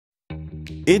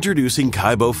Introducing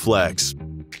Kaibo Flex.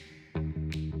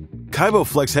 Kaibo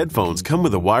Flex headphones come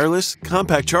with a wireless,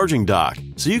 compact charging dock,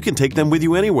 so you can take them with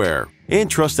you anywhere and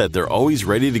trust that they're always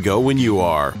ready to go when you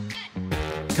are.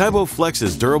 Kaibo Flex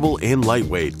is durable and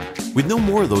lightweight, with no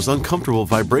more of those uncomfortable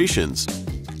vibrations.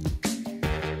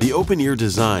 The open-ear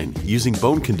design, using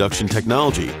bone conduction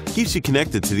technology, keeps you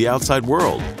connected to the outside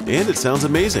world, and it sounds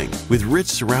amazing, with rich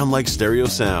surround-like stereo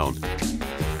sound.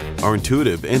 Our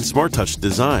intuitive and smart touch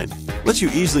design lets you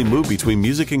easily move between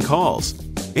music and calls.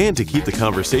 And to keep the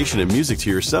conversation and music to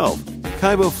yourself,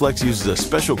 Kaibo Flex uses a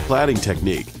special cladding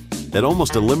technique that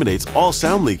almost eliminates all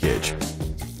sound leakage.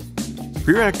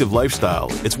 For your active lifestyle,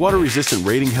 its water-resistant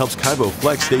rating helps Kaibo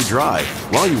Flex stay dry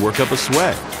while you work up a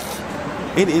sweat.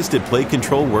 And instant play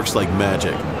control works like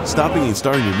magic, stopping and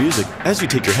starting your music as you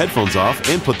take your headphones off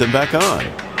and put them back on.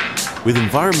 With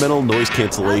environmental noise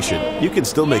cancellation, you can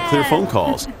still make clear phone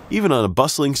calls, even on a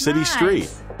bustling city street.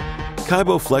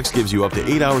 Kaibo Flex gives you up to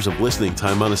 8 hours of listening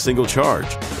time on a single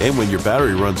charge, and when your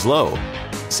battery runs low,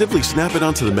 simply snap it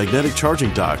onto the magnetic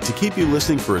charging dock to keep you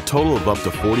listening for a total of up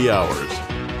to 40 hours.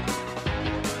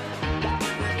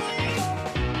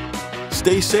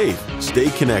 Stay safe, stay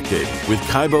connected with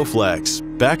Kaibo Flex.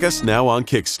 Back us now on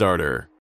Kickstarter.